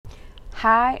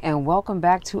Hi, and welcome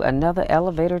back to another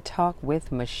Elevator Talk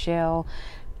with Michelle.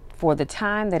 For the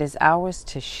time that is ours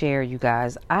to share, you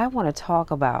guys, I want to talk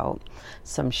about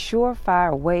some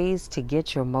surefire ways to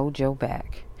get your mojo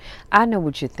back. I know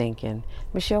what you're thinking.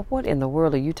 Michelle, what in the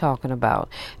world are you talking about?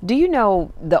 Do you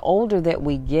know the older that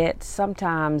we get,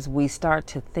 sometimes we start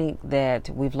to think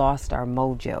that we've lost our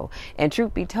mojo. And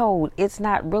truth be told, it's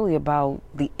not really about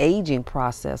the aging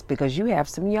process, because you have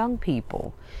some young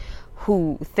people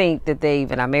who think that they've,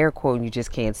 and I'm air quoting, you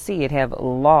just can't see it, have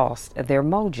lost their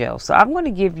mojo. So I'm going to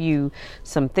give you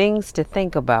some things to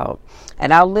think about,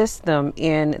 and I'll list them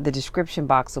in the description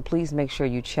box, so please make sure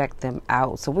you check them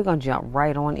out. So we're going to jump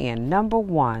right on in. Number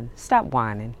one, stop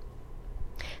whining.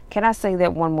 Can I say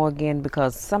that one more again?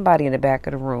 Because somebody in the back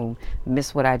of the room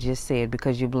missed what I just said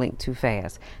because you blinked too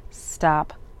fast.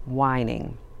 Stop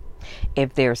whining.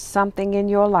 If there's something in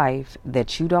your life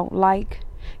that you don't like,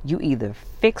 you either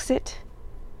fix it,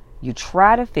 you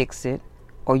try to fix it,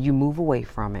 or you move away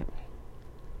from it.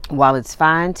 While it's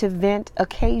fine to vent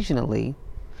occasionally,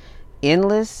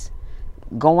 endless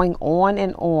going on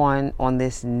and on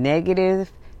this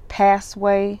negative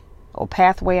pathway,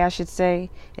 I should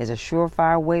say, is a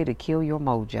surefire way to kill your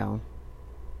mojo.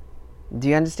 Do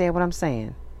you understand what I'm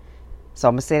saying? So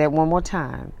I'm going to say that one more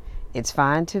time. It's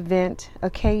fine to vent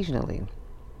occasionally.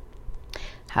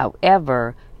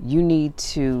 However, you need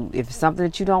to, if it's something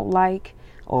that you don't like,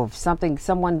 or if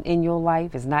someone in your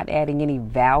life is not adding any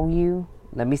value,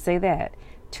 let me say that,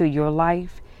 to your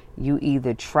life, you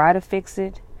either try to fix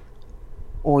it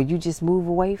or you just move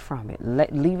away from it.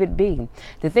 Leave it be.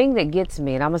 The thing that gets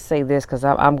me, and I'm going to say this because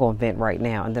I'm going to vent right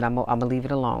now, and then I'm going to leave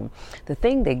it alone. The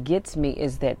thing that gets me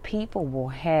is that people will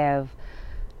have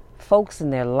folks in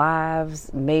their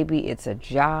lives, maybe it's a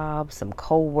job, some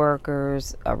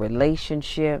co-workers, a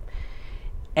relationship,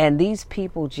 and these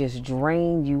people just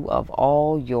drain you of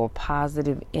all your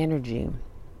positive energy,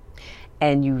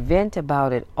 and you vent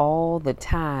about it all the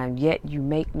time, yet you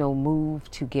make no move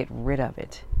to get rid of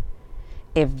it.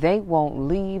 If they won't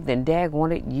leave, then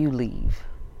daggone it, you leave.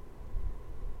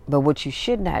 But what you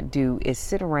should not do is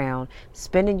sit around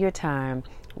spending your time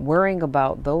worrying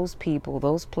about those people,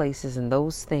 those places, and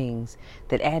those things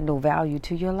that add no value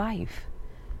to your life.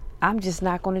 I'm just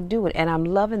not going to do it. And I'm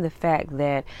loving the fact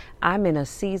that I'm in a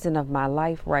season of my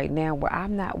life right now where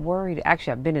I'm not worried.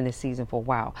 Actually, I've been in this season for a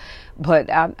while, but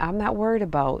I'm not worried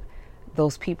about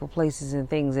those people, places, and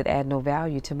things that add no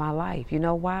value to my life. You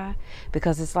know why?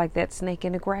 Because it's like that snake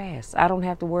in the grass. I don't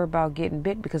have to worry about getting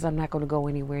bit because I'm not going to go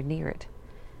anywhere near it.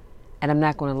 And I'm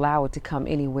not going to allow it to come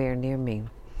anywhere near me.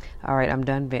 All right, I'm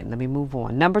done venting. Let me move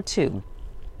on. Number two,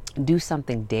 do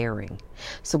something daring.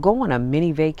 So go on a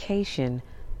mini vacation,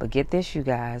 but get this, you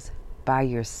guys, by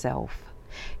yourself.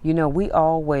 You know, we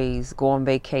always go on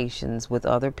vacations with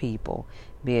other people,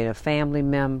 be it a family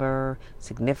member,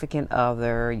 significant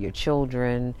other, your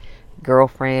children,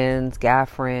 girlfriends, guy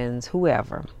friends,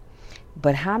 whoever.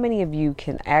 But how many of you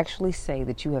can actually say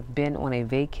that you have been on a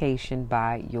vacation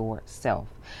by yourself?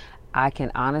 I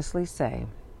can honestly say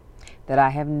that I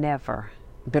have never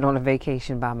been on a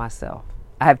vacation by myself.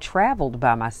 I have traveled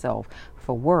by myself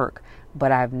for work,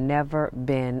 but I've never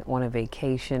been on a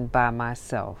vacation by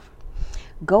myself.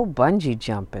 Go bungee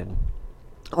jumping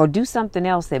or do something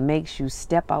else that makes you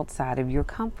step outside of your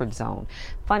comfort zone.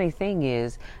 Funny thing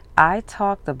is, I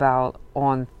talked about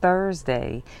on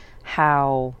Thursday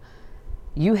how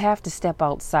you have to step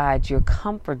outside your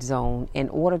comfort zone in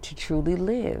order to truly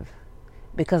live,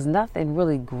 because nothing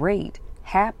really great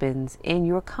happens in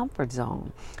your comfort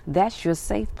zone. That's your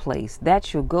safe place.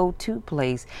 That's your go-to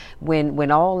place.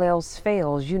 When all else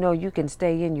fails, you know you can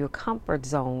stay in your comfort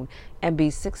zone and be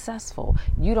successful.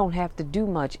 You don't have to do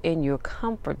much in your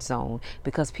comfort zone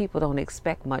because people don't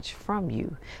expect much from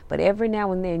you. But every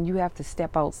now and then you have to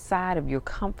step outside of your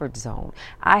comfort zone.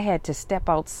 I had to step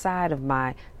outside of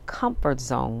my comfort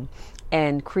zone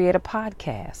and create a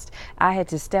podcast. I had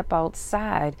to step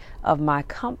outside of my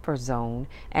comfort zone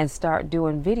and start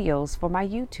doing videos for my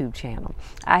YouTube channel.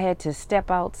 I had to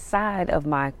step outside of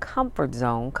my comfort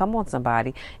zone, come on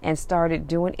somebody, and started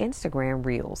doing Instagram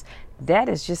reels. That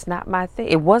is just not my thing.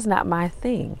 It was not my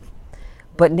thing,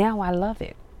 but now I love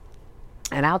it.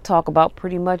 And I'll talk about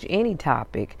pretty much any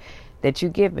topic that you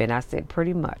give me. And I said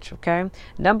pretty much, okay?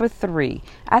 Number three,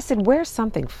 I said wear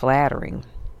something flattering.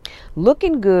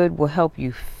 Looking good will help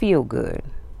you feel good.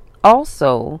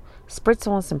 Also, spritz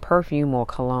on some perfume or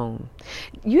cologne.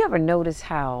 You ever notice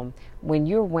how when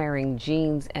you're wearing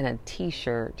jeans and a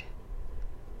t-shirt,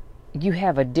 you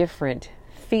have a different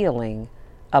feeling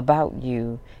about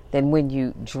you than when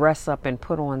you dress up and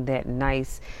put on that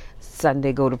nice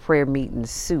Sunday go to prayer meeting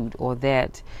suit, or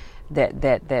that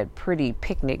that pretty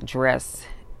picnic dress,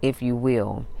 if you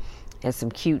will, and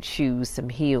some cute shoes, some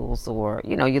heels, or,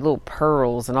 your little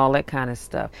pearls and all that kind of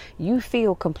stuff, you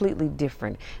feel completely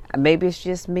different. Maybe it's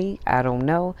just me. I don't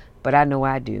know, but I know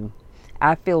I do.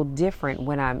 I feel different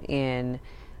when I'm in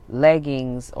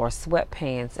leggings or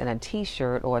sweatpants and a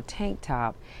t-shirt or a tank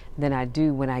top than I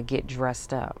do when I get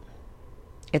dressed up.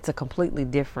 It's a completely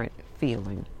different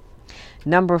feeling.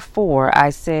 Number 4,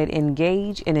 I said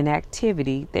engage in an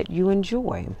activity that you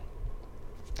enjoy.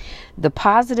 The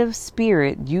positive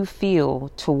spirit you feel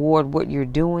toward what you're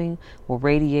doing will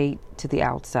radiate to the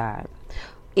outside.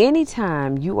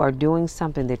 Anytime you are doing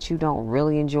something that you don't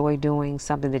really enjoy doing,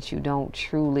 something that you don't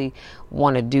truly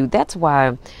want to do, that's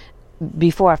why,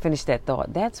 before I finish that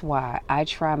thought, that's why I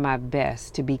try my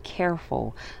best to be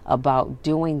careful about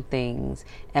doing things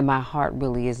and my heart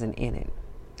really isn't in it.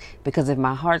 Because if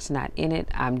my heart's not in it,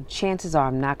 chances are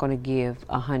I'm not going to give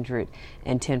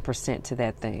 110% to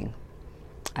that thing.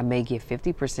 I may give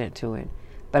 50% to it,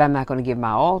 but I'm not going to give my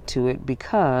all to it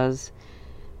because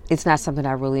it's not something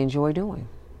I really enjoy doing.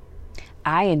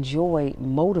 I enjoy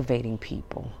motivating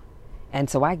people, and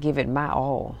so I give it my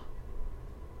all.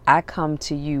 I come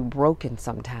to you broken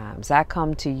sometimes. I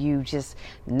come to you just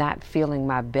not feeling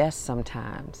my best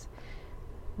sometimes.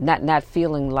 Not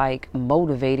feeling like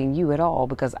motivating you at all,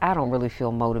 because I don't really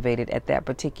feel motivated at that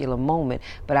particular moment,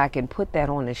 but I can put that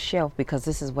on the shelf because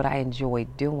this is what I enjoy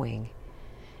doing.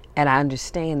 And I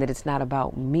understand that it's not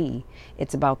about me.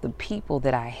 It's about the people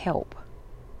that I help.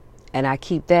 And I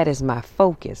keep that as my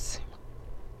focus.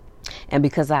 And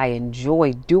because I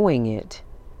enjoy doing it,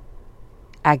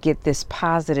 I get this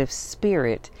positive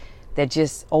spirit that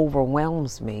just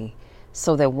overwhelms me.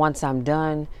 So that once I'm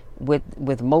done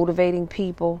with motivating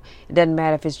people, it doesn't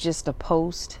matter if it's just a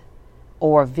post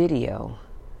or a video,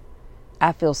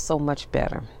 I feel so much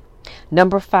better.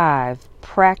 Number 5,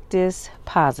 practice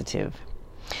positive.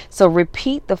 So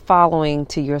repeat the following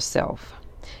to yourself,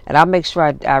 and I'll make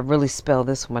sure I really spell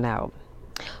this one out.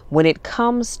 When it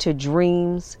comes to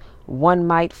dreams, one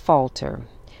might falter,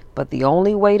 but the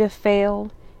only way to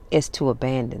fail is to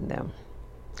abandon them.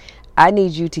 I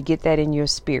need you to get that in your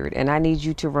spirit, and I need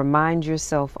you to remind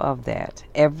yourself of that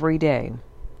every day.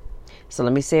 So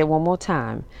let me say it one more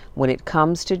time. When it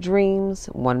comes to dreams,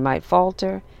 one might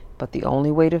falter, but the only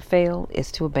way to fail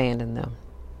is to abandon them.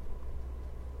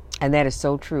 And that is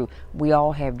so true. We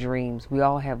all have dreams. We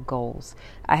all have goals.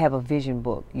 I have a vision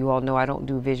book. You all know I don't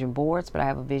do vision boards, but I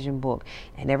have a vision book.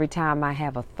 And every time I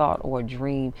have a thought or a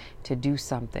dream to do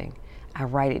something, I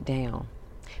write it down.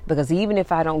 Because even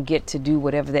if I don't get to do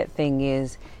whatever that thing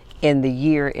is in the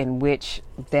year in which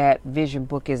that vision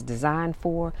book is designed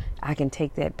for, I can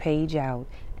take that page out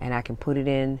and I can put it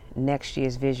in next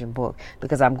year's vision book.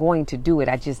 Because I'm going to do it.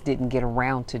 I just didn't get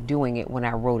around to doing it when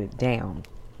I wrote it down.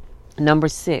 Number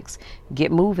 6,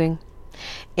 get moving.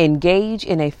 Engage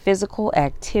in a physical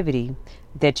activity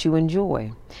that you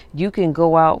enjoy. You can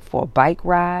go out for a bike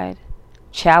ride,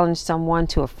 challenge someone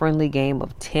to a friendly game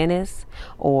of tennis,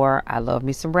 or I love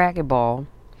me some racquetball,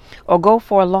 or go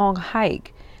for a long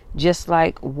hike. Just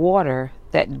like water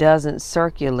that doesn't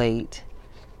circulate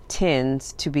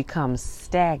tends to become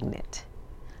stagnant.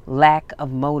 Lack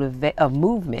of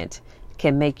movement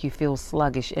can make you feel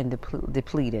sluggish and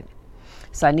depleted.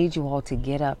 So I need you all to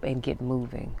get up and get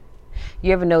moving.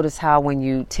 You ever notice how when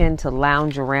you tend to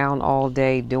lounge around all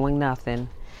day doing nothing,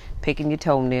 picking your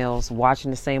toenails, watching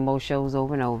the same old shows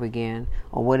over and over again,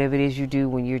 or whatever it is you do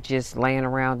when you're just laying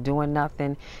around doing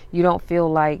nothing, you don't feel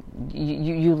like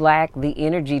you lack the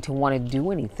energy to want to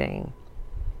do anything.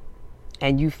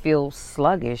 And you feel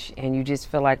sluggish and you just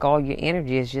feel like all your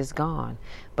energy is just gone.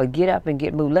 But get up and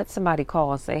get moved. Let somebody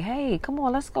call and say, hey, come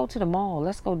on, let's go to the mall.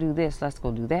 Let's go do this. Let's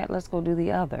go do that. Let's go do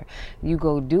the other. You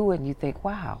go do it and you think,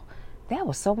 wow, that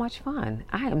was so much fun.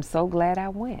 I am so glad I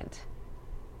went.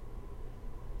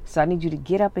 So I need you to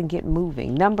get up and get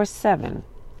moving. Number 7,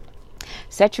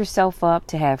 set yourself up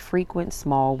to have frequent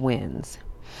small wins.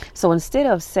 So instead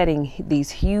of setting these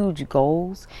huge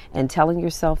goals and telling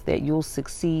yourself that you'll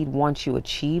succeed once you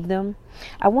achieve them,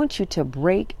 I want you to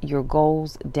break your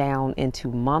goals down into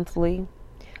monthly,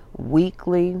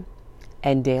 weekly,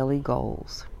 and daily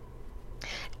goals.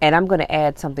 And I'm going to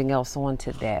add something else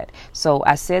onto that. So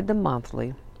I said the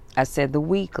monthly, I said the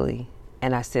weekly,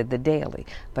 and I said the daily.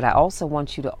 But I also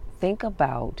want you to think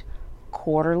about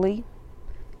quarterly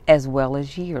as well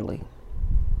as yearly.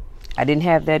 I didn't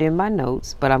have that in my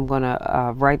notes, but I'm going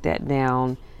to write that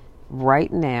down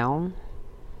right now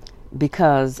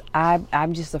because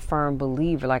I'm just a firm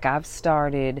believer. Like, I've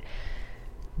started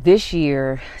this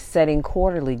year setting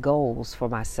quarterly goals for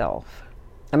myself.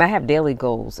 And I have daily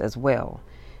goals as well.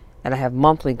 And I have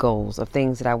monthly goals of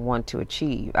things that I want to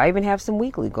achieve. I even have some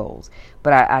weekly goals,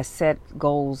 but I set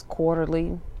goals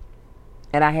quarterly,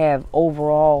 and I have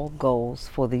overall goals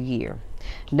for the year.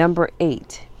 Number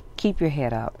 8, keep your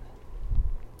head up.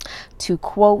 To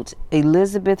quote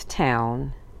Elizabeth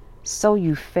Town, so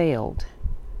you failed.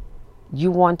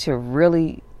 You want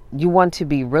to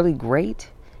be really great?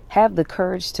 Have the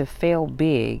courage to fail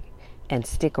big and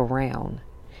stick around.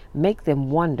 Make them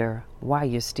wonder why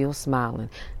you're still smiling.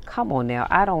 Come on now.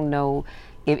 I don't know.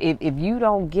 If you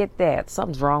don't get that,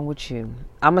 something's wrong with you.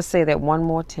 I'm going to say that one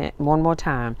more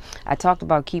time. I talked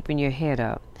about keeping your head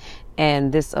up.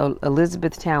 And this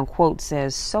Elizabethtown quote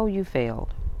says, so you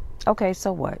failed. Okay,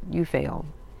 so what? You failed.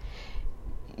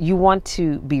 You want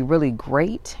to be really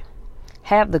great?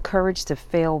 Have the courage to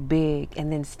fail big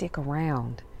and then stick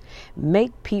around.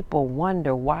 Make people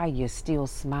wonder why you're still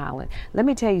smiling. Let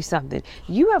me tell you something.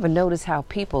 You ever notice how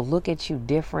people look at you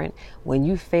different when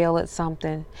you fail at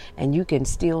something and you can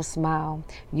still smile?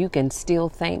 You can still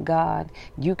thank God.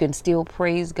 You can still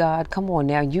praise God. Come on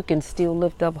now. You can still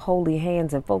lift up holy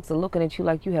hands, and folks are looking at you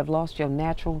like you have lost your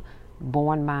natural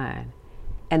born mind.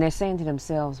 And they're saying to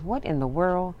themselves, what in the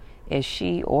world is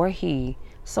she or he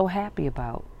so happy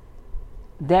about?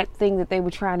 That thing that they were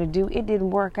trying to do, it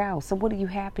didn't work out. So what are you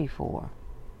happy for?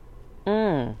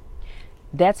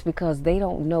 That's because they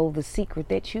don't know the secret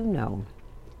that you know.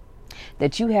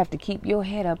 That you have to keep your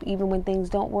head up even when things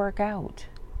don't work out.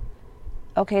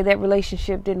 Okay, that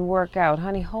relationship didn't work out.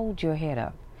 Honey, hold your head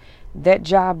up. That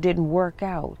job didn't work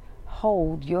out.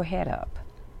 Hold your head up.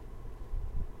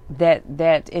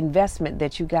 That investment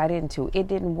that you got into, it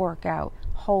didn't work out.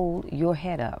 Hold your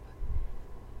head up.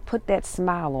 Put that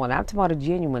smile on. I'm talking about a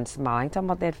genuine smile. I ain't talking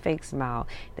about that fake smile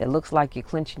that looks like you're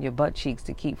clenching your butt cheeks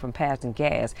to keep from passing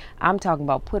gas. I'm talking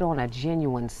about put on a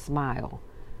genuine smile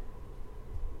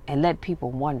and let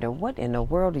people wonder, what in the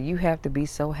world do you have to be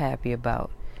so happy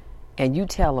about? And you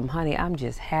tell them, honey, I'm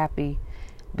just happy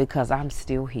because I'm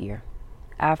still here.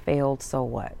 I failed, so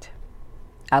what?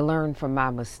 I learned from my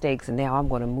mistakes, and now I'm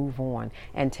going to move on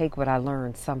and take what I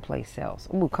learned someplace else.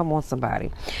 Ooh, come on, somebody.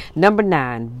 Number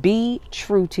 9, be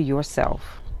true to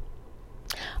yourself.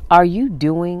 Are you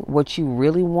doing what you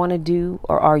really want to do,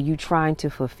 or are you trying to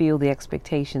fulfill the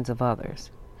expectations of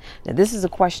others? Now, this is a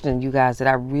question, you guys, that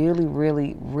I really,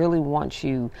 really, really want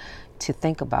you to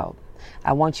think about.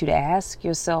 I want you to ask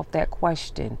yourself that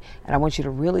question, and I want you to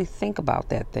really think about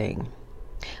that thing.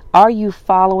 Are you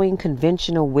following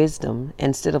conventional wisdom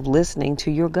instead of listening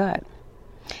to your gut?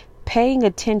 Paying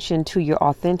attention to your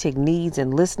authentic needs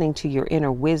and listening to your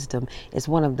inner wisdom is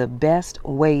one of the best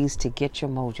ways to get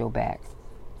your mojo back.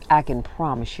 I can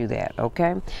promise you that,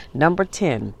 okay? Number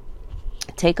 10,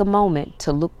 take a moment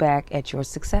to look back at your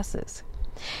successes.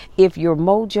 If your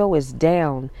mojo is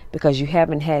down because you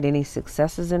haven't had any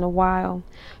successes in a while,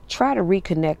 try to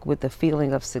reconnect with the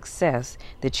feeling of success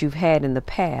that you've had in the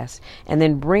past and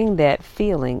then bring that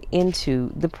feeling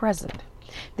into the present.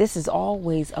 This is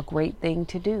always a great thing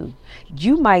to do.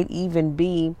 You might even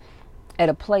be at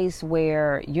a place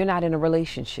where you're not in a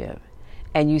relationship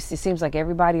and it seems like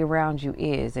everybody around you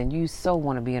is, and you so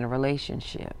want to be in a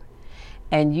relationship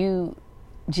and you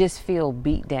just feel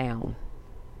beat down.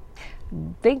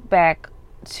 Think back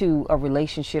to a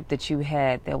relationship that you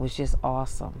had that was just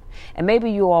awesome. And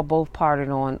maybe you all both parted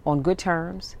on good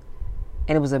terms,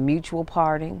 and it was a mutual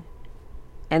parting.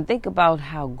 And think about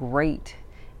how great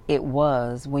it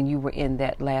was when you were in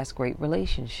that last great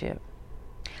relationship.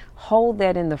 Hold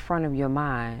that in the front of your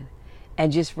mind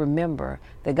and just remember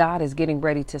that God is getting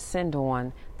ready to send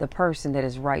on the person that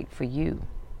is right for you.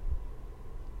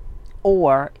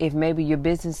 Or if maybe your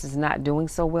business is not doing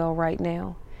so well right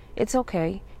now, it's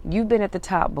okay. You've been at the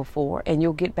top before and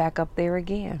you'll get back up there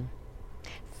again.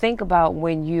 Think about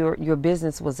when your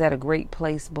business was at a great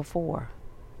place before.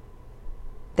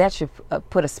 That should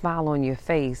put a smile on your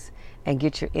face and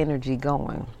get your energy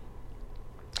going.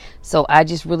 So I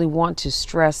just really want to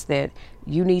stress that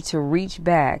you need to reach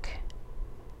back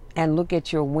and look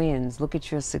at your wins, look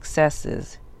at your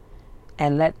successes,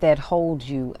 and let that hold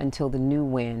you until the new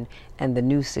win and the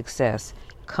new success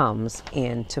comes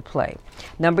into play.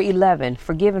 Number 11,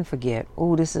 forgive and forget.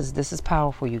 Oh, this is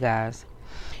powerful, you guys.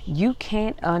 You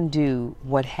can't undo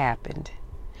what happened,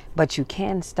 but you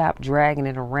can stop dragging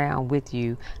it around with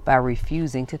you by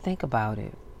refusing to think about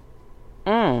it.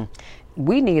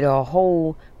 We need a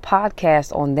whole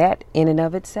podcast on that in and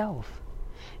of itself.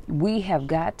 We have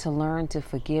got to learn to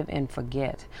forgive and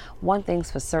forget. One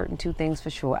thing's for certain, two things for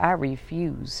sure. I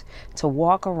refuse to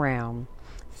walk around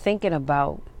thinking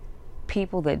about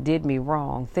people that did me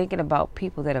wrong, thinking about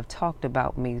people that have talked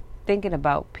about me, thinking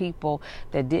about people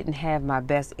that didn't have my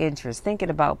best interest, thinking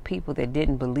about people that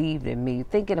didn't believe in me,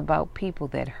 thinking about people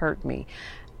that hurt me.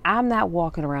 I'm not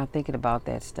walking around thinking about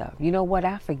that stuff. You know what?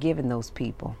 I've forgiven those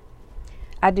people.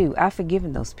 I do. I've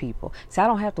forgiven those people. So I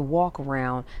don't have to walk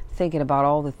around thinking about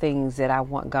all the things that I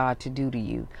want God to do to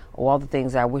you, or all the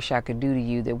things I wish I could do to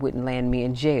you that wouldn't land me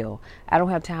in jail. I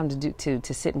don't have time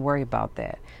to sit and worry about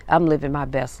that. I'm living my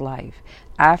best life.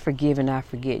 I forgive and I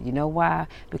forget. You know why?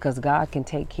 Because God can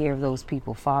take care of those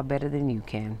people far better than you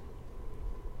can.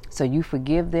 So you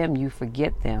forgive them, you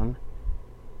forget them,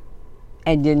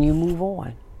 and then you move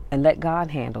on and let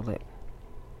God handle it.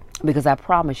 Because I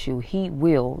promise you, He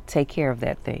will take care of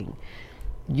that thing.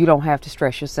 You don't have to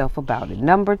stress yourself about it.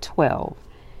 Number 12,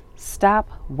 stop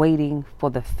waiting for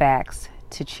the facts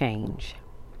to change.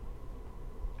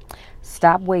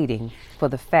 Stop waiting for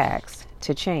the facts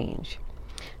to change.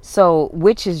 So,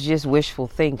 which is just wishful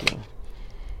thinking.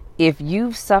 If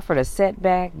you've suffered a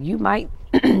setback, you might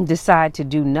decide to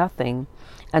do nothing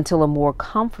until a more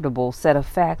comfortable set of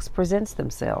facts presents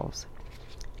themselves.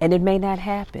 And it may not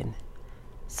happen.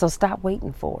 So stop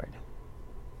waiting for it.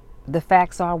 The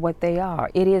facts are what they are.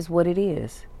 It is what it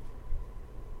is.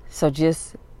 So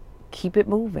just keep it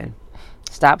moving.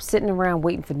 Stop sitting around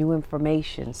waiting for new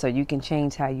information so you can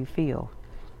change how you feel.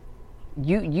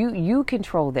 You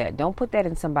control that. Don't put that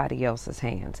in somebody else's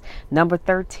hands. Number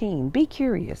 13, be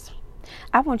curious.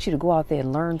 I want you to go out there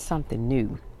and learn something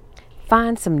new.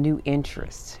 Find some new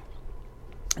interests.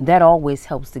 That always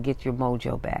helps to get your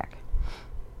mojo back.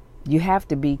 You have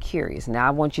to be curious. Now,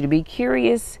 I want you to be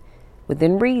curious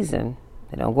within reason.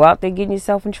 And don't go out there getting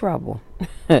yourself in trouble.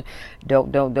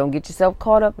 Don't get yourself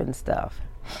caught up in stuff.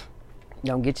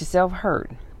 Don't get yourself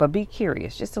hurt. But be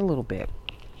curious just a little bit.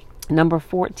 Number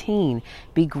 14,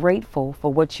 be grateful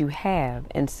for what you have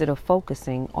instead of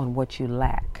focusing on what you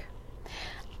lack.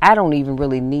 I don't even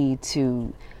really need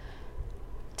to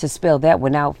spell that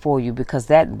one out for you, because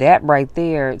that right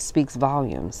there speaks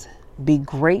volumes. Be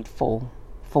grateful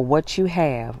for what you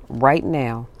have right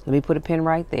now. Let me put a pin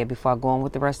right there before I go on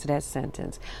with the rest of that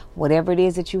sentence. Whatever it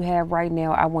is that you have right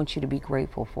now, I want you to be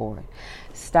grateful for it.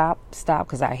 Stop,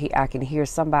 because I can hear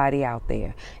somebody out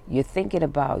there. You're thinking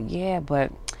about, yeah,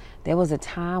 but there was a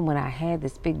time when I had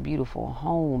this big, beautiful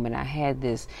home, and I had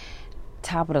this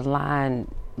top of the line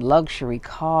luxury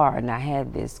car, and I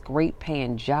had this great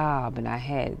paying job, and I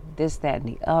had this, that, and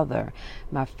the other.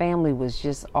 My family was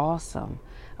just awesome.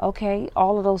 Okay,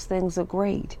 all of those things are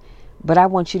great, but I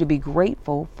want you to be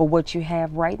grateful for what you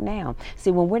have right now. See,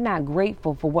 when we're not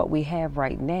grateful for what we have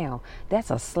right now,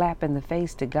 that's a slap in the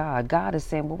face to God. God is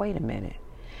saying, well, wait a minute.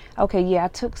 Okay, yeah, I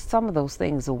took some of those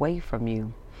things away from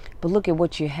you, but look at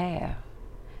what you have.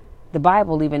 The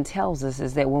Bible even tells us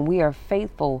is that when we are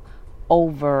faithful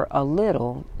over a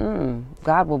little,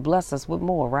 God will bless us with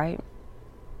more, right?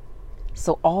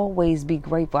 So always be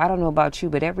grateful. I don't know about you,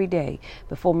 but every day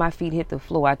before my feet hit the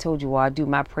floor, I told you I do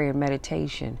my prayer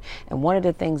meditation. And one of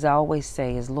the things I always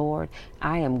say is, Lord,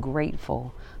 I am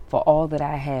grateful for all that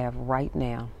I have right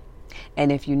now.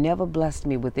 And if you never blessed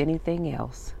me with anything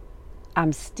else,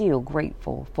 I'm still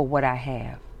grateful for what I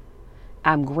have.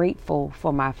 I'm grateful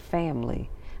for my family.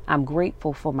 I'm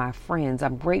grateful for my friends.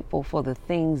 I'm grateful for the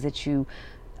things that you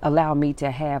allow me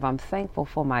to have. I'm thankful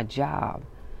for my job.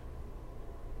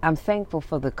 I'm thankful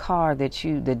for the car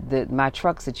that my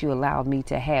trucks that you allowed me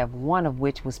to have, one of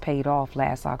which was paid off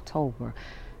last October.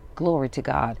 Glory to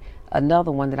God.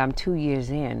 Another one that I'm 2 years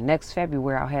in. Next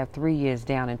February, I'll have 3 years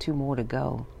down and 2 more to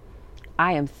go.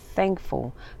 I am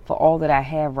thankful for all that I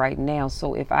have right now.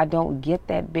 So if I don't get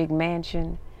that big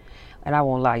mansion, and I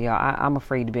won't lie, y'all, I'm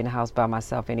afraid to be in a house by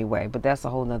myself anyway, but that's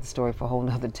a whole nother story for a whole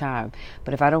nother time.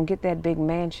 But if I don't get that big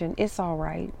mansion, it's all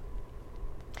right.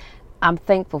 I'm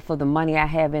thankful for the money I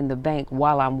have in the bank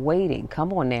while I'm waiting.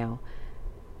 Come on now.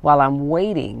 While I'm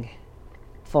waiting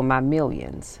for my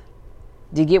millions.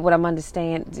 Do you get what I'm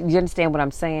understand? Do you understand what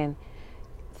I'm saying?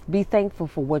 Be thankful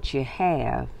for what you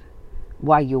have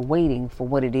while you're waiting for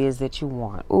what it is that you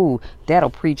want. Ooh, that'll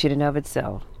preach it in of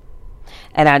itself.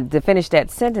 And to finish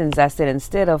that sentence, I said,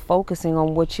 instead of focusing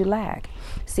on what you lack.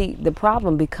 See, the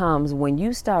problem becomes when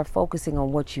you start focusing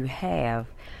on what you have,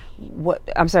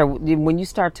 when you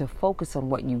start to focus on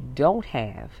what you don't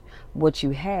have, what you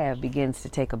have begins to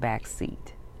take a back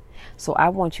seat. So I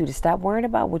want you to stop worrying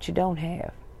about what you don't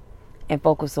have and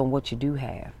focus on what you do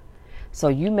have. So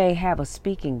you may have a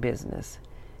speaking business,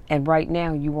 and right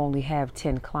now you only have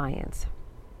 10 clients.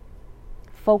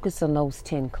 Focus on those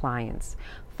 10 clients.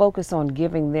 Focus on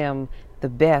giving them the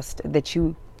best that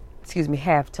you,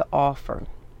 have to offer.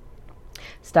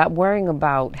 Stop worrying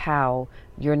about how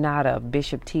You're not a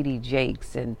Bishop T.D.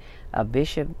 Jakes and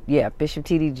Bishop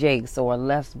T.D. Jakes or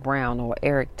Les Brown or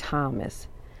Eric Thomas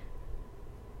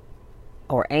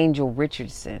or Angel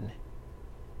Richardson,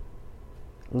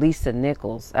 Lisa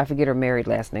Nichols. I forget her married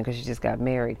last name because she just got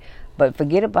married. But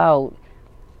forget about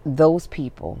those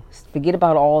people. Forget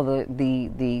about all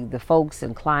the folks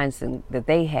and clients that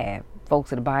they have, folks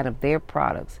that are buying up their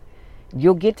products.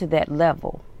 You'll get to that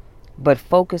level, but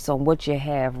focus on what you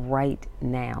have right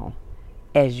now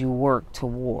as you work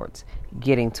towards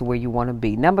getting to where you want to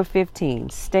be. Number 15,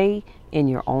 stay in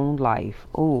your own life.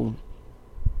 Ooh.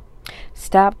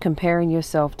 Stop comparing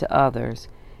yourself to others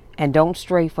and don't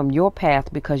stray from your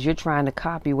path because you're trying to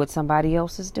copy what somebody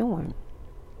else is doing.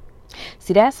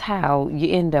 See, that's how you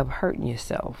end up hurting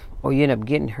yourself, or you end up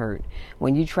getting hurt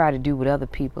when you try to do what other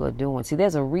people are doing. See,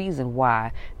 there's a reason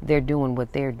why they're doing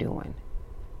what they're doing.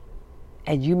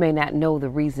 And you may not know the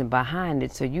reason behind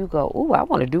it. So you go, ooh, I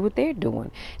want to do what they're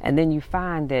doing. And then you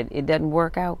find that it doesn't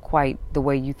work out quite the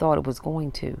way you thought it was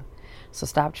going to. So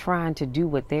stop trying to do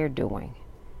what they're doing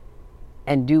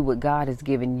and do what God has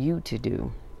given you to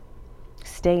do.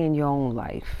 Stay in your own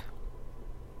life.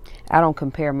 I don't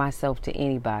compare myself to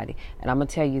anybody. And I'm going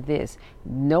to tell you this.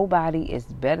 Nobody is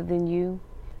better than you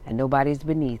and nobody is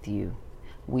beneath you.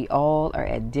 We all are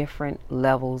at different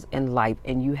levels in life,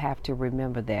 and you have to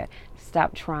remember that.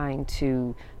 Stop trying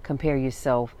to compare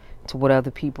yourself to what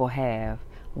other people have,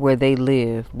 where they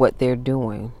live, what they're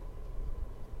doing.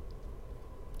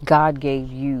 God gave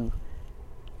you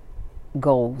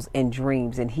goals and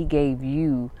dreams, and He gave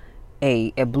you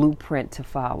a blueprint to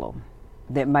follow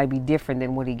that might be different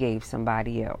than what He gave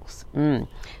somebody else.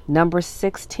 Number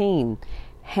 16.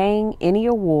 Hang any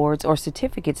awards or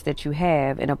certificates that you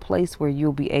have in a place where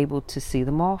you'll be able to see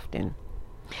them often.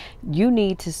 You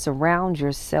need to surround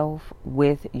yourself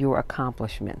with your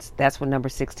accomplishments. That's what number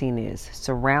 16 is.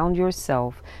 Surround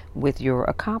yourself with your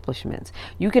accomplishments.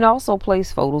 You can also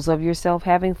place photos of yourself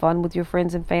having fun with your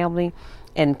friends and family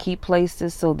and keep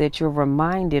places so that you're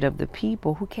reminded of the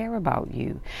people who care about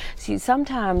you. See,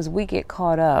 sometimes we get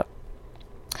caught up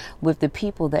with the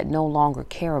people that no longer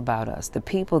care about us, the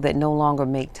people that no longer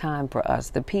make time for us,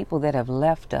 the people that have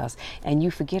left us, and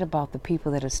you forget about the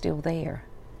people that are still there.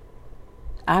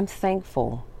 I'm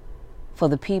thankful for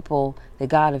the people that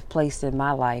God has placed in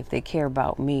my life that care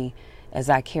about me as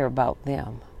I care about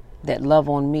them, that love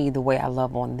on me the way I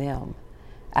love on them.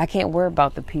 I can't worry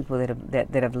about the people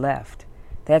that have left.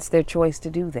 That's their choice to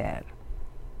do that.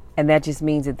 And that just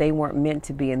means that they weren't meant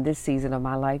to be in this season of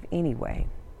my life anyway.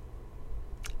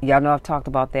 Y'all know I've talked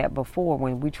about that before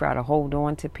when we try to hold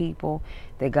on to people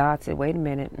that God said, wait a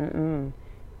minute,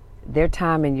 their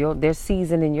time in their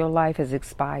season in your life has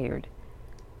expired.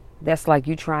 That's like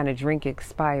you trying to drink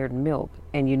expired milk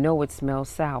and you know it smells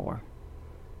sour.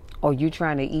 Or you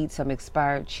trying to eat some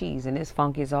expired cheese and it's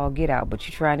funky as all get out, but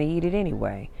you're trying to eat it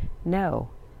anyway.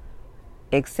 No.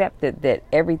 Accept that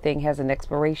everything has an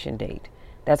expiration date.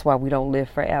 That's why we don't live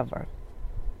forever.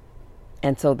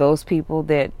 And so those people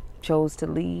that chose to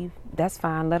leave, that's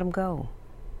fine, let them go.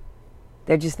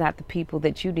 They're just not the people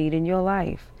that you need in your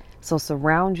life. So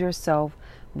surround yourself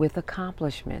with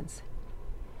accomplishments.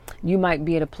 You might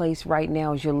be at a place right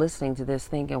now as you're listening to this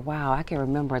thinking, wow, I can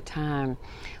remember a time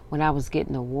when I was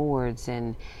getting awards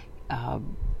and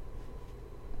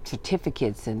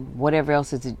certificates and whatever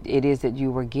else it is that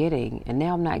you were getting, and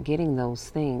now I'm not getting those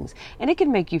things. And it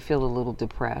can make you feel a little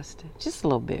depressed, just a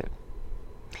little bit.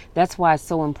 That's why it's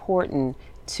so important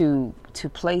to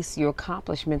place your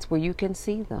accomplishments where you can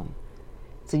see them.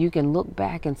 So you can look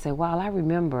back and say, wow, I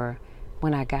remember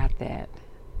when I got that.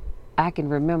 I can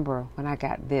remember when I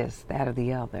got this, that, or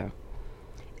the other.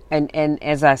 And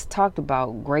as I talked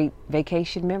about, great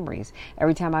vacation memories.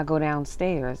 Every time I go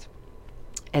downstairs,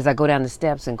 as I go down the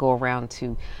steps and go around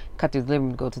to cut through the living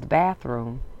room, go to the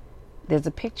bathroom, there's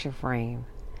a picture frame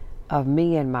of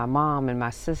me and my mom and my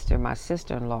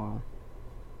sister-in-law.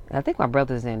 And I think my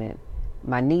brother's in it.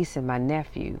 My niece and my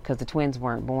nephew, because the twins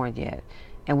weren't born yet.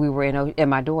 And we were and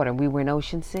my daughter, and we were in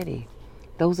Ocean City.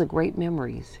 Those are great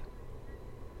memories.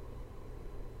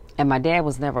 And my dad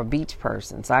was never a beach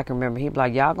person, so I can remember he'd be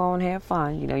like, y'all go and have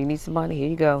fun. You know, you need some money. Here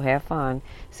you go. Have fun.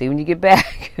 See when you get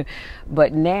back.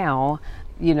 But now,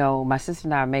 you know, my sister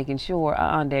and I are making sure,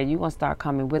 Dad, you're going to start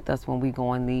coming with us when we go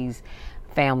on these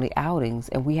family outings.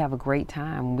 And we have a great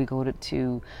time when we go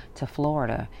to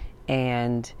Florida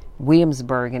and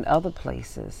Williamsburg and other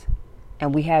places.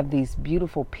 And we have these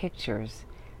beautiful pictures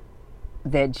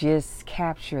that just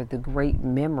capture the great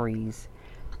memories,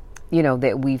 you know,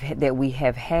 that we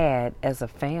have had as a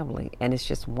family. And it's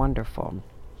just wonderful.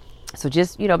 So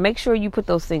just, make sure you put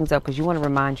those things up because you want to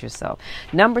remind yourself.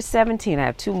 Number 17, I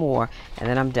have two more and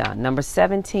then I'm done. Number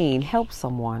 17, help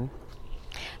someone.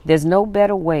 There's no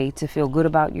better way to feel good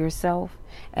about yourself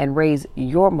and raise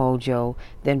your mojo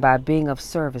than by being of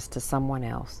service to someone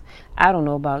else. I don't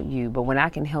know about you, but when I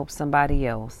can help somebody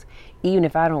else, even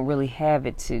if I don't really have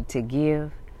it to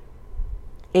give,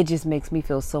 it just makes me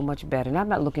feel so much better. And I'm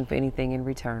not looking for anything in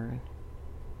return.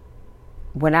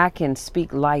 When I can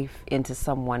speak life into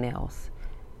someone else,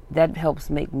 that makes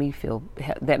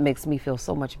me feel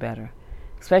so much better.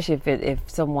 Especially if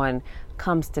someone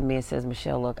comes to me and says,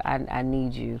 Michelle, look, I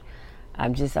need you.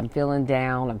 I'm feeling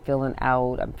down. I'm feeling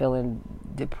out. I'm feeling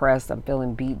depressed. I'm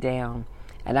feeling beat down.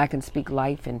 And I can speak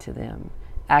life into them.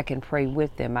 I can pray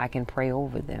with them. I can pray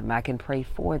over them. I can pray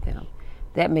for them.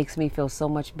 That makes me feel so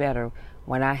much better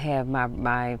when I have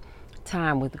my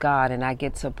time with God and I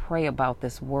get to pray about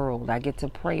this world. I get to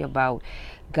pray about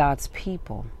God's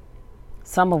people,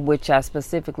 some of which I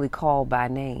specifically call by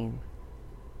name.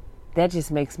 That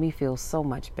just makes me feel so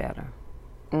much better.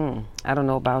 I don't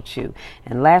know about you.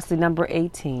 And lastly, number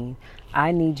 18,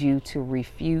 I need you to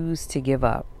refuse to give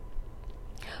up.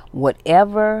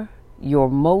 Whatever your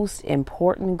most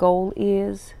important goal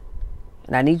is,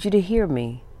 and I need you to hear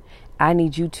me, I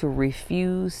need you to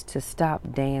refuse to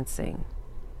stop dancing.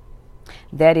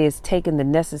 That is, taking the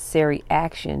necessary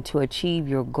action to achieve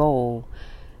your goal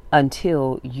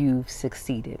until you've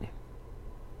succeeded.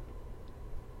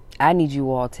 I need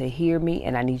you all to hear me,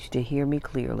 and I need you to hear me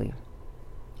clearly.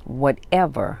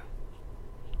 Whatever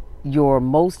your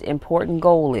most important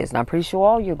goal is, and I'm pretty sure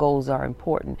all your goals are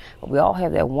important, but we all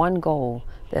have that one goal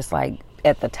that's like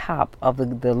at the top of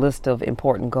the list of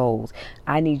important goals.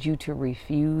 I need you to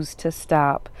refuse to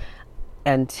stop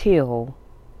until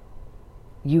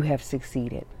you have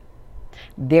succeeded.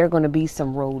 There are going to be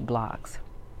some roadblocks.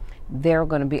 There are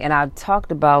going to be, and I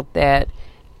talked about that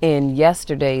in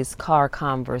yesterday's car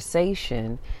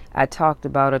conversation. I talked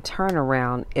about a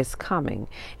turnaround is coming.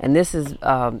 And this is,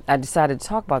 I decided to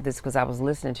talk about this because I was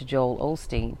listening to Joel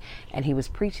Osteen and he was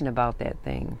preaching about that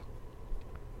thing.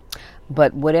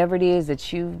 But whatever it is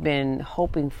that you've been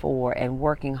hoping for and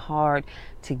working hard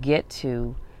to get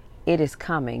to, it is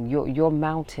coming. Your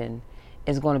mountain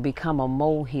is going to become a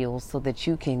molehill so that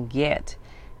you can get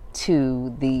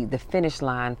to the finish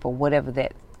line for whatever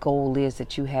that goal is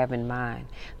that you have in mind.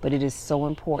 But it is so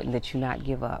important that you not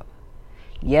give up.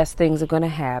 Yes, things are going to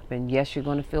happen. Yes, you're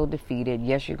going to feel defeated.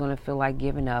 Yes, you're going to feel like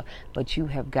giving up. But you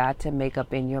have got to make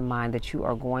up in your mind that you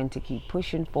are going to keep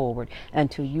pushing forward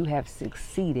until you have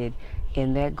succeeded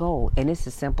in that goal. And it's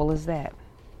as simple as that.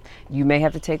 You may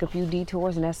have to take a few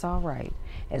detours, and that's all right.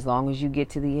 As long as you get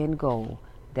to the end goal,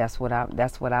 that's what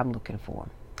I'm looking for.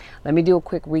 Let me do a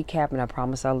quick recap, and I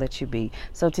promise I'll let you be.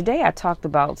 So today I talked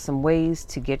about some ways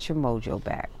to get your mojo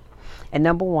back. And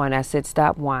number one, I said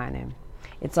stop whining.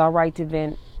 It's all right to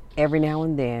vent every now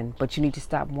and then, but you need to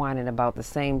stop whining about the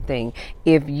same thing.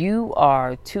 If you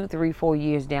are 2, 3, 4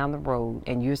 years down the road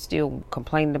and you're still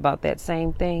complaining about that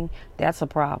same thing, that's a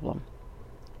problem.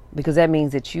 Because that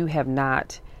means that you have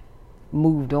not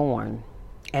moved on.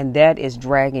 And that is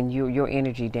dragging your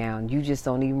energy down. You just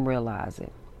don't even realize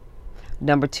it.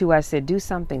 Number 2, I said do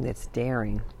something that's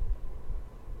daring.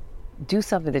 Do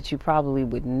something that you probably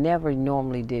would never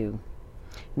normally do.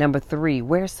 Number 3,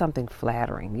 wear something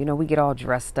flattering. We get all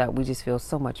dressed up. We just feel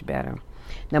so much better.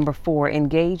 Number 4,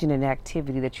 engage in an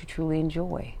activity that you truly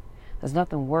enjoy. There's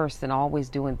nothing worse than always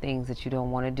doing things that you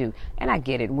don't want to do. And I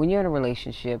get it. When you're in a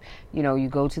relationship, you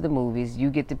go to the movies,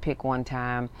 you get to pick one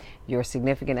time, your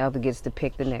significant other gets to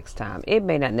pick the next time. It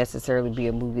may not necessarily be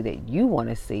a movie that you want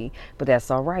to see, but that's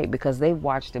all right because they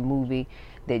watched a movie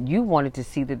that you wanted to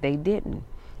see that they didn't.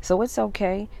 So it's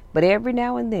okay. But every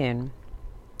now and then,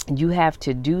 you have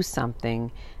to do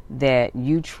something that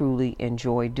you truly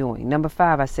enjoy doing. Number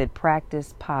 5, I said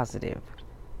practice positive.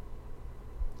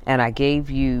 And I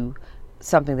gave you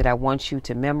something that I want you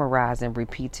to memorize and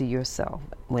repeat to yourself.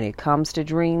 When it comes to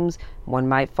dreams, one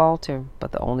might falter,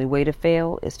 but the only way to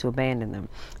fail is to abandon them.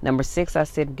 Number 6, I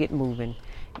said get moving.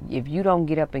 If you don't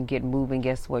get up and get moving,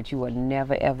 guess what? You are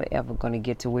never, ever, ever going to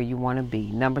get to where you want to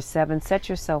be. Number 7, set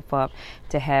yourself up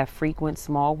to have frequent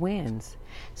small wins.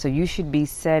 So you should be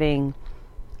setting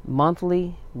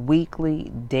monthly,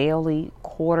 weekly, daily,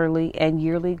 quarterly, and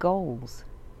yearly goals.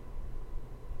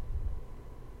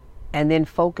 And then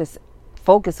focus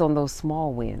on those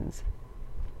small wins.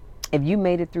 If you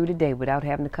made it through the day without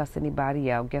having to cuss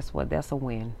anybody out, guess what? That's a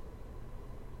win.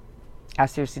 I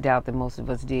seriously doubt that most of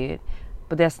us did.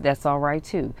 But that's all right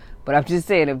too. But I'm just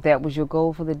saying, if that was your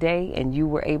goal for the day and you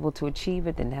were able to achieve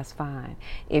it, then that's fine.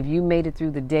 If you made it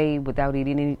through the day without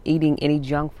eating any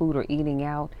junk food or eating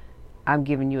out, I'm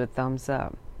giving you a thumbs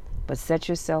up. But set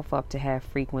yourself up to have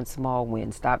frequent small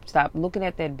wins. Stop looking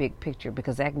at that big picture,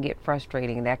 because that can get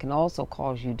frustrating and that can also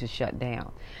cause you to shut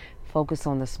down. Focus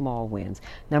on the small wins.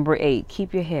 Number 8,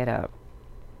 keep your head up.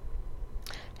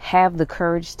 Have the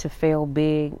courage to fail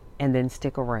big and then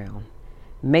stick around.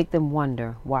 Make them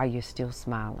wonder why you're still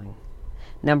smiling.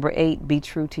 Number 8, be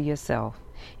true to yourself.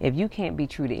 If you can't be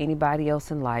true to anybody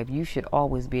else in life, you should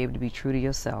always be able to be true to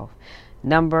yourself.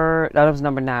 Number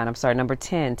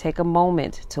 10, take a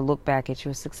moment to look back at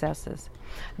your successes.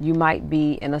 You might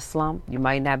be in a slump. You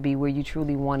might not be where you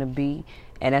truly want to be.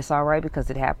 And that's all right, because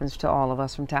it happens to all of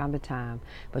us from time to time.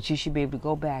 But you should be able to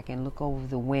go back and look over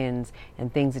the wins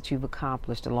and things that you've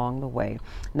accomplished along the way.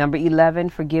 Number 11,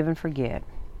 forgive and forget.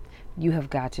 You have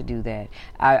got to do that.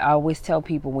 I always tell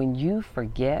people, when you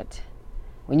forgive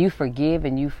and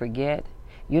you forget,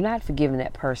 you're not forgiving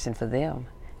that person for them.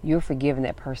 You're forgiving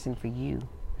that person for you.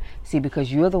 See,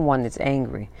 because you're the one that's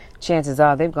angry. Chances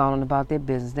are they've gone on about their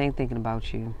business. They ain't thinking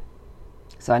about you.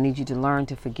 So I need you to learn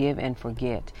to forgive and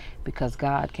forget, because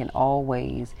God can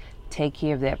always take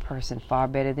care of that person far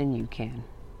better than you can.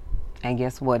 And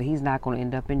guess what? He's not going to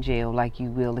end up in jail like you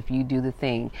will if you do the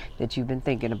thing that you've been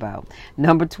thinking about.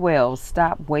 Number 12,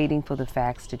 stop waiting for the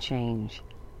facts to change.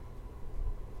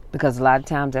 Because a lot of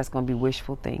times that's going to be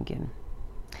wishful thinking.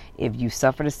 If you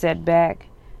suffered a setback,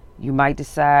 you might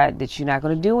decide that you're not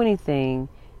going to do anything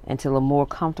until a more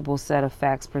comfortable set of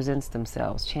facts presents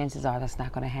themselves. Chances are that's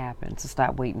not going to happen, so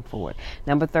stop waiting for it.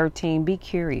 Number 13, be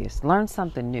curious. Learn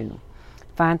something new.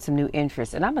 Find some new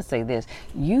interests. And I'm going to say this,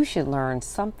 you should learn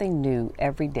something new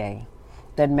every day.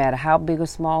 Doesn't matter how big or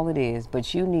small it is,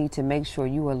 but you need to make sure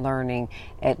you are learning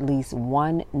at least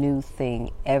one new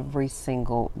thing every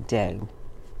single day.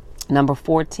 Number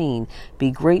 14, be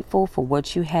grateful for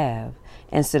what you have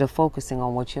instead of focusing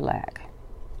on what you lack.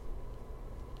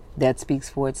 That speaks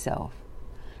for itself.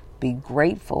 Be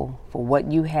grateful for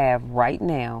what you have right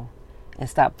now and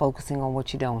stop focusing on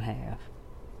what you don't have.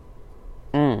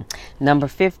 Number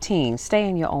 15, stay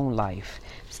in your own life.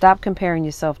 Stop comparing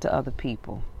yourself to other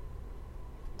people.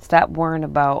 Stop worrying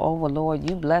about, oh, well, Lord,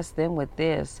 you blessed them with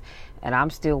this and I'm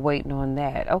still waiting on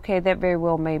that. Okay, that very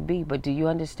well may be, but do you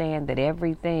understand that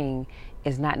everything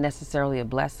is not necessarily a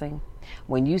blessing?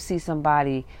 When you see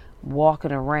somebody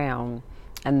walking around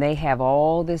and they have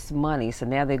all this money, so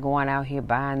now they're going out here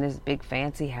buying this big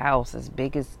fancy house, this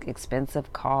big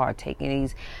expensive car, taking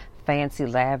these fancy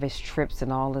lavish trips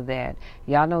and all of that.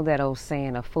 Y'all know that old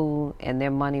saying, a fool and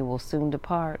their money will soon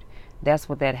depart? That's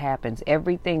what that happens.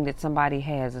 Everything that somebody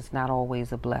has is not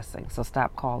always a blessing. So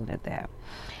stop calling it that.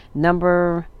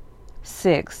 Number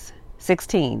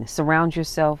 16, surround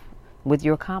yourself with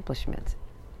your accomplishments.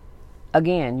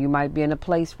 Again, you might be in a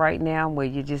place right now where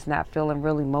you're just not feeling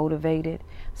really motivated.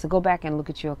 So go back and look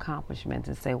at your accomplishments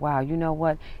and say, wow, you know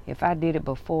what? If I did it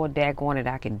before, daggone it,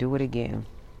 I can do it again.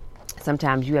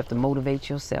 Sometimes you have to motivate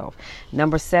yourself.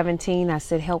 Number 17, I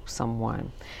said help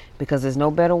someone, because there's no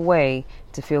better way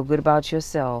to feel good about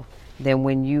yourself than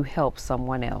when you help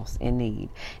someone else in need.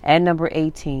 And number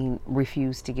 18,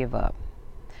 refuse to give up.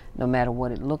 No matter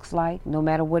what it looks like, no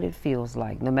matter what it feels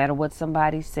like, no matter what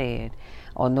somebody said,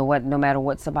 or no matter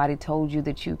what somebody told you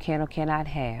that you can or cannot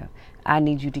have, I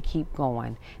need you to keep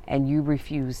going, and you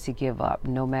refuse to give up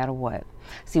no matter what.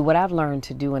 See, what I've learned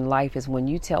to do in life is when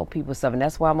you tell people something,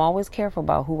 that's why I'm always careful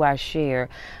about who I share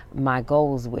my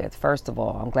goals with. First of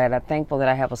all, I'm thankful that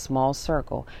I have a small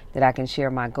circle that I can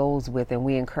share my goals with, and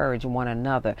we encourage one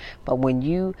another. But when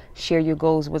you share your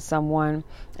goals with someone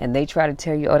and they try to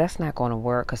tell you, oh, that's not going to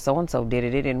work because so-and-so did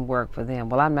it, it didn't work for them.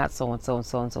 Well, I'm not so-and-so and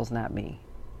so-and-so's not me.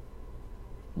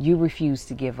 You refuse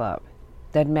to give up.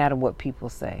 Doesn't matter what people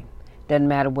say. Doesn't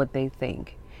matter what they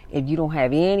think. If you don't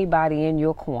have anybody in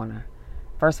your corner,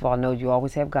 first of all, know you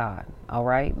always have God. All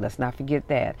right? Let's not forget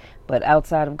that. But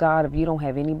outside of God, if you don't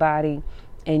have anybody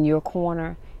in your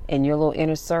corner, in your little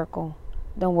inner circle,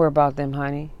 don't worry about them,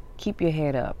 honey. Keep your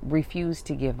head up. Refuse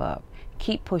to give up.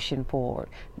 Keep pushing forward,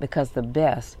 because the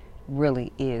best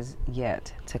really is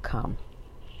yet to come.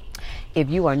 If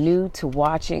you are new to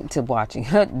watching,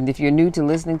 if you're new to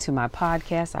listening to my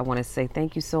podcast, I want to say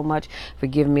thank you so much for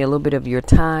giving me a little bit of your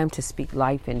time to speak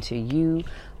life into you.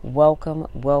 Welcome,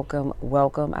 welcome,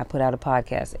 welcome. I put out a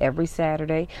podcast every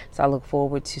Saturday, so I look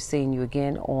forward to seeing you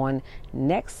again on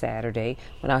next Saturday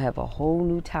when I'll have a whole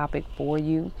new topic for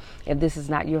you. If this is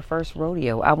not your first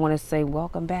rodeo, I want to say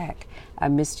welcome back. I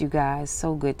missed you guys.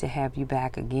 So good to have you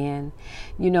back again.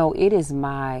 You know, it is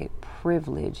my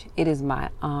privilege, it is my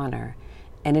honor,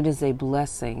 and it is a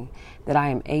blessing that I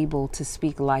am able to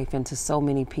speak life into so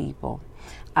many people.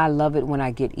 I love it when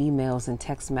I get emails and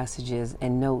text messages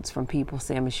and notes from people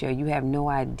saying, Michelle, you have no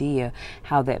idea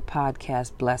how that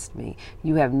podcast blessed me.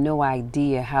 You have no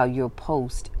idea how your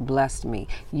post blessed me.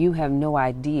 You have no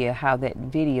idea how that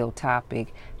video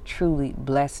topic truly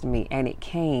blessed me. And it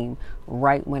came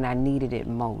right when I needed it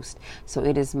most. So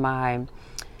it is my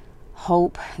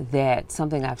hope that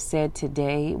something I've said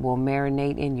today will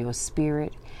marinate in your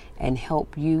spirit and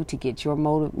help you to get your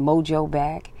mojo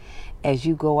back as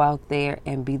you go out there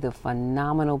and be the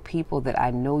phenomenal people that I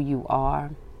know you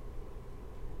are.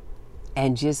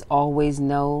 And just always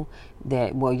know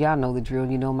that, well, y'all know the drill,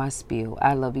 you know my spiel.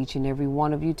 I love each and every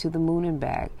one of you to the moon and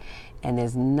back. And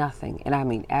there's nothing, and I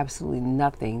mean absolutely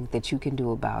nothing, that you can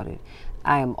do about it.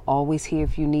 I am always here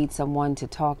if you need someone to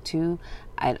talk to.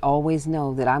 And always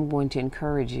know that I'm going to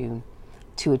encourage you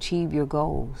to achieve your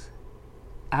goals.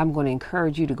 I'm going to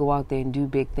encourage you to go out there and do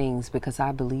big things because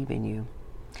I believe in you.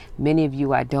 Many of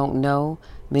you I don't know.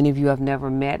 Many of you I've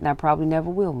never met, and I probably never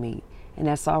will meet. And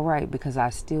that's all right because I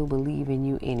still believe in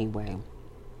you anyway.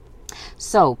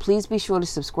 So please be sure to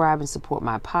subscribe and support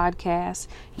my podcast.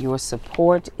 Your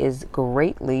support is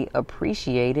greatly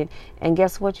appreciated. And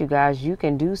guess what, you guys? You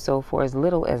can do so for as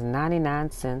little as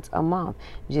 99 cents a month.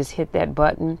 Just hit that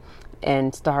button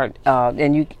and start,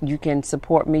 and you can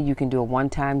support me. You can do a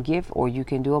one-time gift or you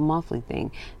can do a monthly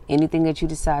thing. Anything that you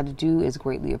decide to do is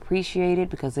greatly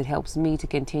appreciated because it helps me to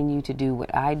continue to do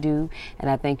what I do. And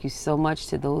I thank you so much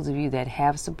to those of you that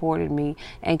have supported me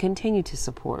and continue to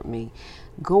support me.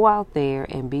 Go out there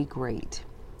and be great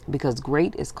because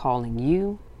great is calling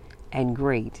you and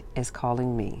great is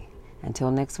calling me. Until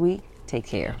next week, take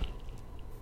care.